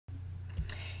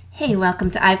Hey, welcome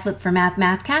to iFlip for Math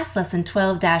Mathcast, Lesson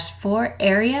 12-4,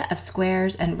 Area of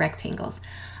Squares and Rectangles.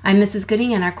 I'm Mrs.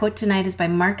 Gooding, and our quote tonight is by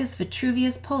Marcus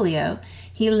Vitruvius Pollio.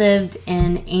 He lived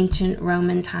in ancient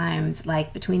Roman times,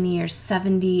 like between the years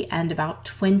 70 and about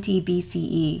 20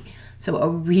 BCE. So a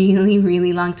really,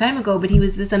 really long time ago, but he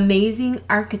was this amazing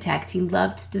architect. He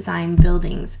loved to design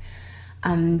buildings.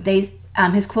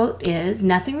 His quote is,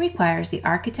 "Nothing requires the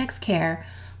architect's care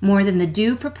more than the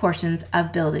due proportions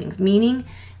of buildings," meaning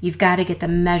you've got to get the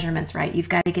measurements right. You've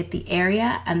got to get the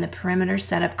area and the perimeter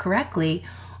set up correctly,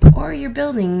 or your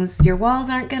buildings, your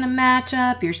walls aren't going to match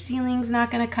up, your ceiling's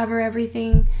not going to cover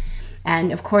everything.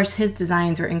 And of course, his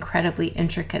designs were incredibly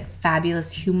intricate,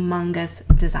 fabulous, humongous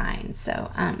designs. So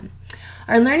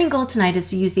our learning goal tonight is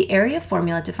to use the area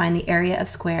formula to find the area of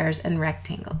squares and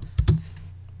rectangles.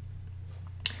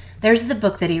 There's the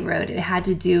book that he wrote. It had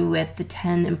to do with the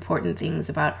 10 important things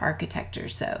about architecture.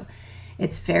 So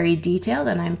it's very detailed,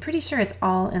 and I'm pretty sure it's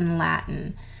all in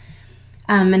Latin.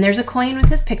 And there's a coin with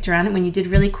his picture on it. When you did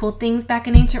really cool things back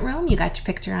in ancient Rome, you got your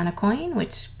picture on a coin,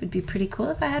 which would be pretty cool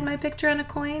if I had my picture on a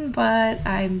coin, but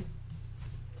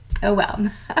oh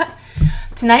well.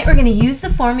 Tonight we're going to use the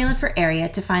formula for area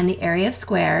to find the area of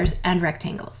squares and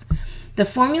rectangles. The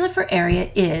formula for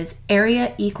area is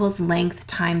area equals length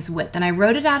times width, and I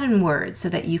wrote it out in words so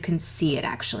that you can see it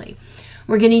actually.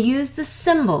 We're going to use the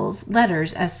symbols,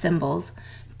 letters as symbols,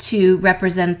 to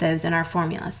represent those in our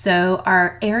formula. So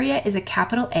our area is a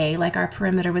capital A, like our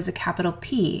perimeter was a capital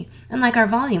P, and like our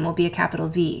volume will be a capital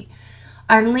V.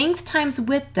 Our length times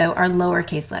width, though, are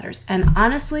lowercase letters, and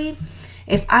honestly,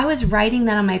 if I was writing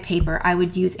that on my paper, I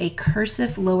would use a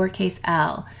cursive lowercase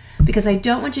l, because I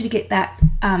don't want you to get that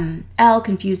L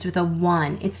confused with a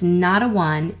 1. It's not a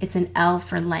 1, it's an L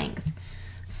for length.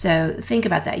 So think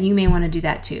about that. You may want to do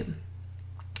that too.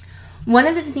 One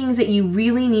of the things that you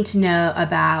really need to know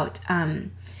about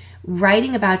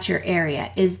writing about your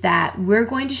area is that we're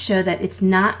going to show that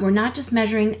we're not just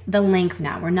measuring the length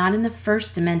now. We're not in the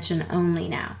first dimension only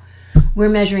now. We're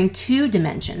measuring two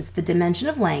dimensions, the dimension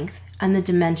of length and the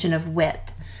dimension of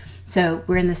width. So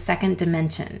we're in the second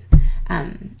dimension,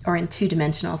 or in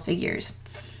two-dimensional figures.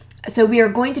 So we are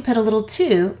going to put a little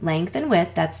 2, length and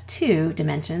width, that's 2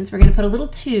 dimensions. We're going to put a little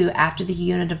 2 after the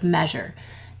unit of measure,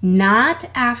 not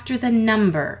after the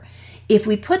number. If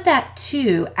we put that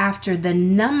 2 after the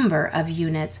number of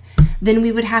units, then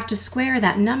we would have to square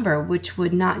that number, which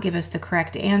would not give us the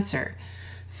correct answer.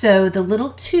 So the little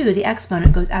 2, the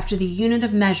exponent, goes after the unit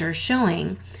of measure,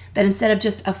 showing that instead of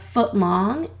just a foot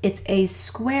long, it's a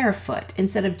square foot.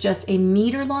 Instead of just a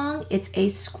meter long, it's a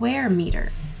square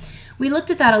meter. We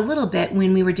looked at that a little bit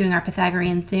when we were doing our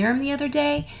Pythagorean theorem the other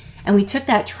day, and we took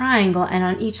that triangle, and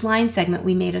on each line segment,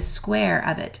 we made a square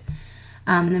of it.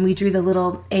 And then we drew the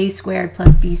little a squared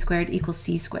plus b squared equals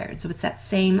c squared. So it's that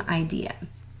same idea.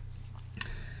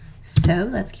 So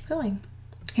let's keep going.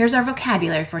 Here's our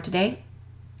vocabulary for today.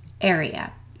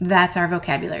 Area. That's our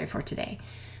vocabulary for today.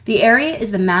 The area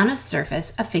is the amount of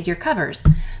surface a figure covers.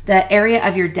 The area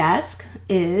of your desk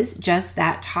is just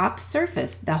that top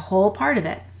surface, the whole part of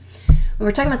it.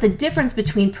 We're talking about the difference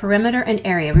between perimeter and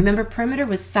area. Remember, perimeter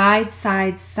was side,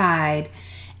 side, side,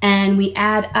 and we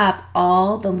add up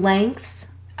all the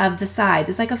lengths of the sides.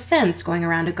 It's like a fence going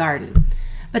around a garden.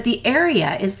 But the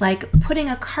area is like putting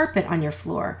a carpet on your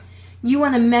floor. You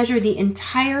want to measure the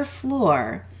entire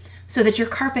floor so that your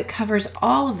carpet covers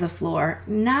all of the floor,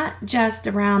 not just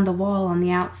around the wall on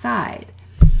the outside.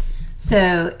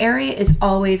 So area is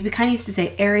always, we kind of used to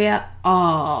say area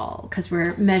all, because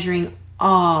we're measuring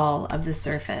all of the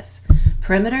surface.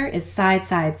 Perimeter is side,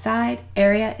 side, side.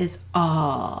 Area is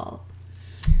all.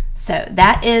 So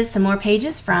that is some more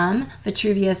pages from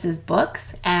Vitruvius's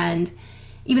books, and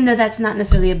even though that's not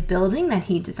necessarily a building that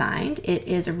he designed, it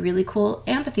is a really cool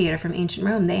amphitheater from ancient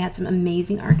Rome. They had some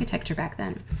amazing architecture back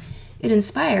then. It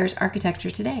inspires architecture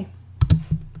today.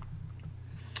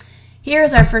 Here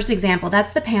is our first example.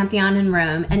 That's the Pantheon in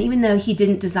Rome, and even though he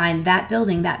didn't design that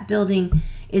building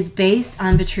is based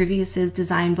on Vitruvius's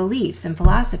design beliefs and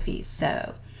philosophies.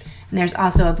 So, and there's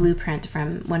also a blueprint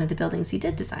from one of the buildings he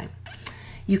did design.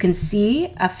 You can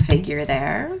see a figure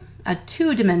there, a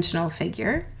two-dimensional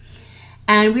figure,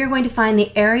 and we are going to find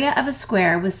the area of a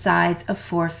square with sides of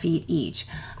 4 feet each.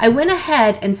 I went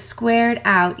ahead and squared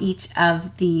out each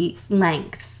of the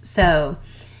lengths. So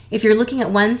if you're looking at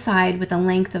one side with a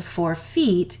length of 4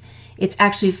 feet, it's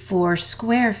actually 4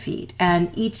 square feet,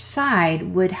 and each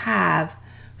side would have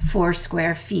 4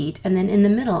 square feet, and then in the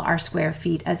middle are square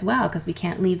feet as well, because we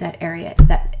can't leave that area,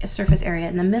 that surface area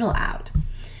in the middle out.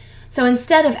 So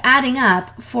instead of adding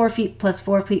up 4 feet plus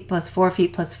 4 feet plus 4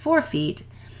 feet plus 4 feet,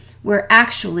 we're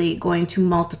actually going to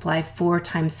multiply 4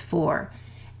 times 4,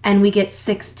 and we get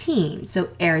 16. So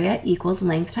area equals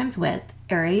length times width.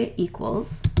 Area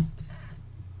equals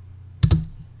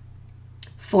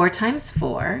 4 times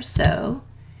 4, so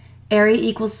area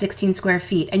equals 16 square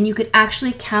feet. And you could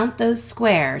actually count those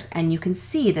squares, and you can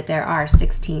see that there are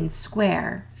 16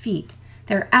 square feet.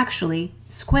 They're actually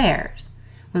squares.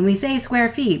 When we say square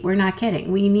feet, we're not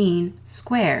kidding. We mean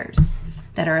squares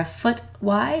that are a foot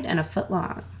wide and a foot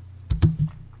long.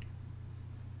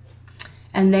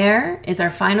 And there is our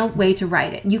final way to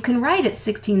write it. You can write it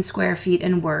 16 square feet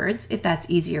in words if that's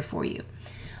easier for you.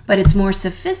 But it's more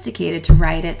sophisticated to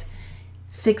write it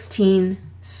 16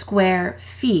 square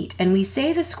feet. And we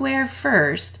say the square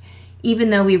first, even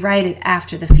though we write it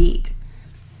after the feet.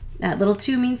 That little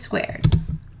 2 means squared.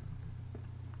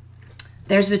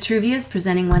 There's Vitruvius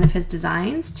presenting one of his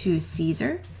designs to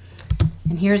Caesar.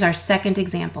 And here's our second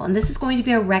example. And this is going to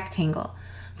be a rectangle.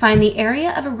 Find the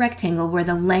area of a rectangle where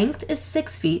the length is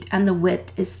 6 feet and the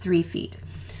width is 3 feet.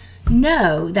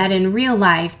 Know that in real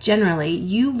life, generally,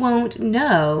 you won't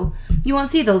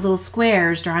see those little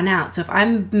squares drawn out. So if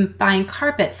I'm buying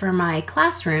carpet for my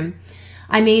classroom,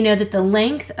 I may know that the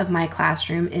length of my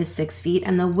classroom is 6 feet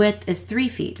and the width is 3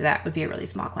 feet. That would be a really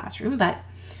small classroom, but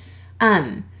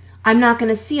I'm not going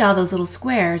to see all those little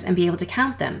squares and be able to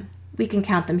count them. We can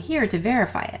count them here to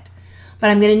verify it. But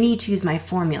I'm going to need to use my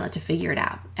formula to figure it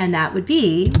out. And that would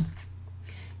be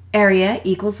area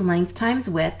equals length times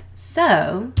width.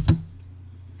 So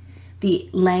the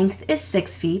length is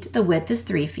 6 feet, the width is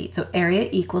 3 feet. So area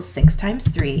equals 6 times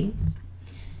 3.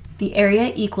 The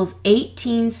area equals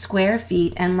 18 square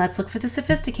feet. And let's look for the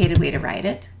sophisticated way to write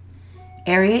it.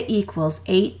 Area equals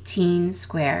 18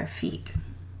 square feet.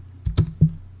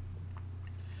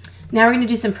 Now we're going to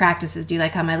do some practices. Do you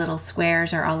like how my little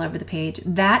squares are all over the page?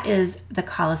 That is the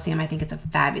Colosseum. I think it's a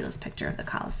fabulous picture of the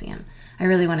Colosseum. I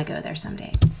really want to go there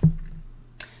someday.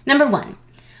 Number 1,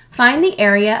 find the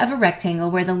area of a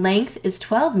rectangle where the length is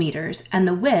 12 meters and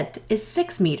the width is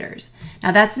 6 meters.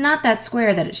 Now that's not that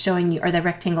square that it's showing you, or the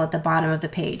rectangle at the bottom of the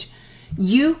page.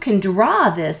 You can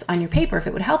draw this on your paper if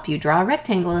it would help you. Draw a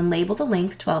rectangle and label the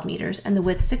length 12 meters and the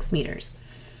width 6 meters.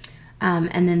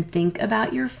 And then think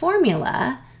about your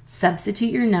formula.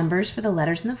 Substitute your numbers for the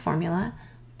letters in the formula,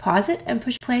 pause it, and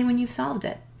push play when you've solved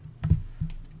it.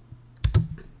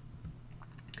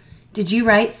 Did you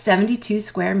write 72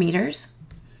 square meters?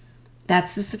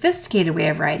 That's the sophisticated way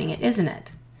of writing it, isn't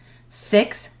it?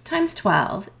 6 times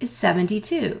 12 is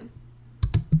 72.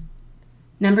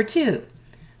 Number 2,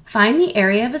 find the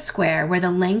area of a square where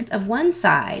the length of one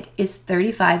side is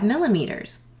 35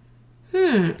 millimeters.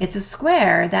 It's a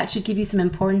square. That should give you some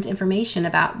important information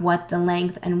about what the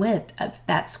length and width of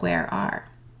that square are.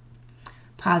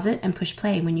 Pause it and push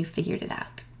play when you figured it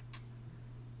out.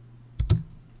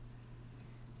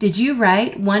 Did you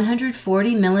write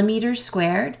 140 millimeters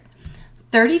squared?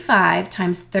 35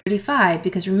 times 35,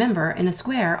 because remember, in a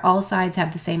square, all sides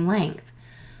have the same length.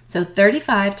 So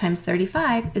 35 times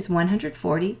 35 is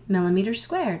 140 millimeters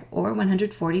squared, or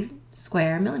 140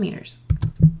 square millimeters.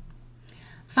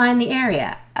 Find the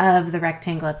area of the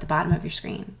rectangle at the bottom of your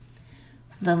screen.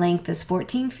 The length is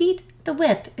 14 feet, the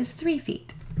width is 3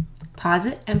 feet. Pause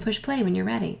it and push play when you're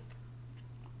ready.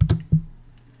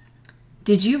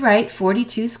 Did you write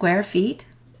 42 square feet?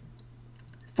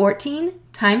 14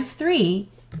 times 3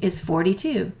 is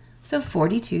 42, so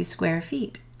 42 square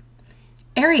feet.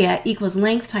 Area equals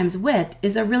length times width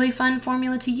is a really fun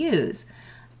formula to use.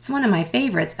 It's one of my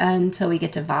favorites until we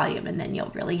get to volume, and then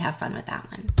you'll really have fun with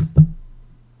that one.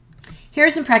 Here are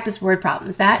some practice word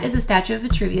problems. That is a statue of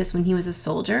Vitruvius when he was a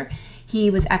soldier. He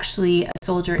was actually a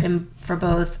soldier for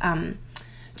both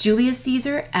Julius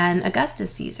Caesar and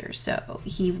Augustus Caesar. So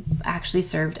he actually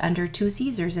served under 2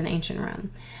 Caesars in ancient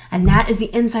Rome. And that is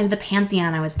the inside of the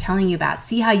Pantheon I was telling you about.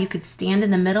 See how you could stand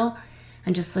in the middle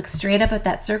and just look straight up at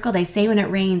that circle? They say when it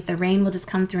rains, the rain will just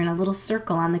come through in a little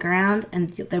circle on the ground and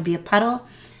there'll be a puddle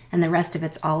and the rest of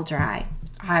it's all dry.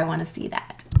 I want to see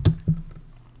that.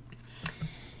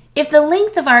 If the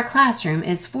length of our classroom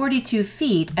is 42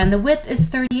 feet and the width is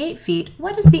 38 feet,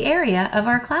 what is the area of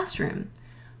our classroom?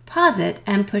 Pause it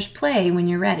and push play when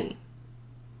you're ready.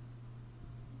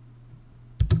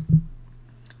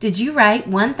 Did you write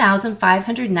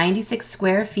 1,596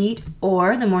 square feet,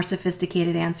 or the more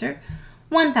sophisticated answer,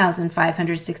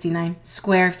 1,569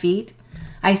 square feet?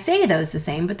 I say those the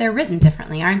same, but they're written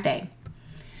differently, aren't they?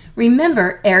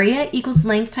 Remember, area equals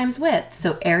length times width,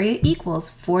 so area equals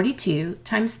 42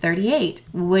 times 38,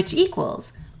 which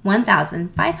equals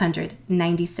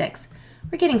 1,596.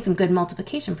 We're getting some good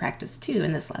multiplication practice, too,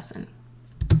 in this lesson.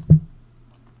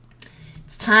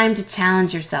 It's time to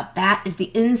challenge yourself. That is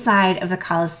the inside of the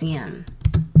Colosseum.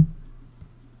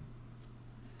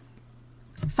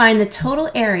 Find the total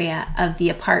area of the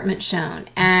apartment shown.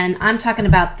 And I'm talking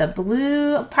about the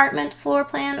blue apartment floor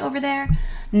plan over there,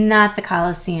 not the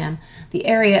Colosseum. The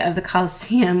area of the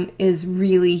Colosseum is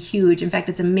really huge. In fact,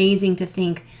 it's amazing to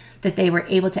think that they were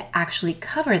able to actually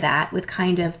cover that with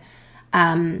kind of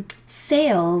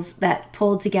sails that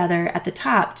pulled together at the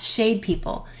top to shade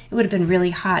people. It would have been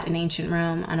really hot in ancient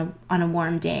Rome on a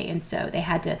warm day, and so they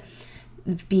had to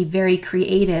be very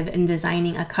creative in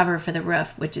designing a cover for the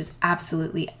roof, which is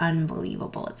absolutely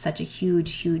unbelievable. It's such a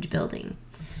huge, huge building.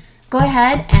 Go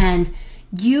ahead and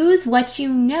use what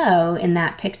you know in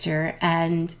that picture,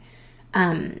 and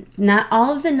not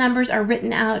all of the numbers are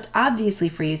written out obviously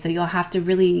for you, so you'll have to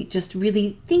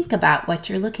really think about what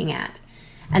you're looking at.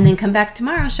 And then come back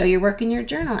tomorrow, show your work in your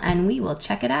journal, and we will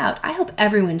check it out. I hope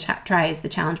everyone tries the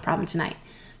challenge problem tonight.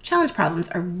 Challenge problems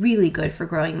are really good for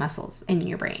growing muscles in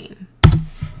your brain.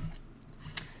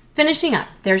 Finishing up,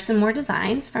 there's some more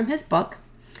designs from his book.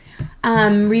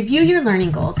 Review your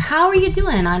learning goals. How are you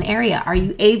doing on area? Are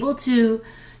you able to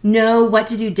know what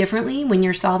to do differently when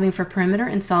you're solving for perimeter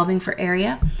and solving for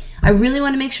area? I really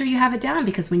want to make sure you have it down,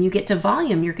 because when you get to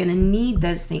volume, you're going to need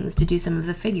those things to do some of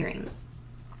the figuring.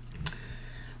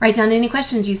 Write down any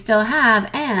questions you still have,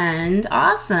 and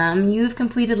awesome, you've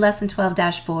completed lesson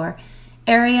 12-4,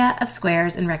 area of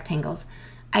squares and rectangles.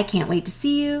 I can't wait to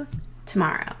see you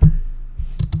tomorrow.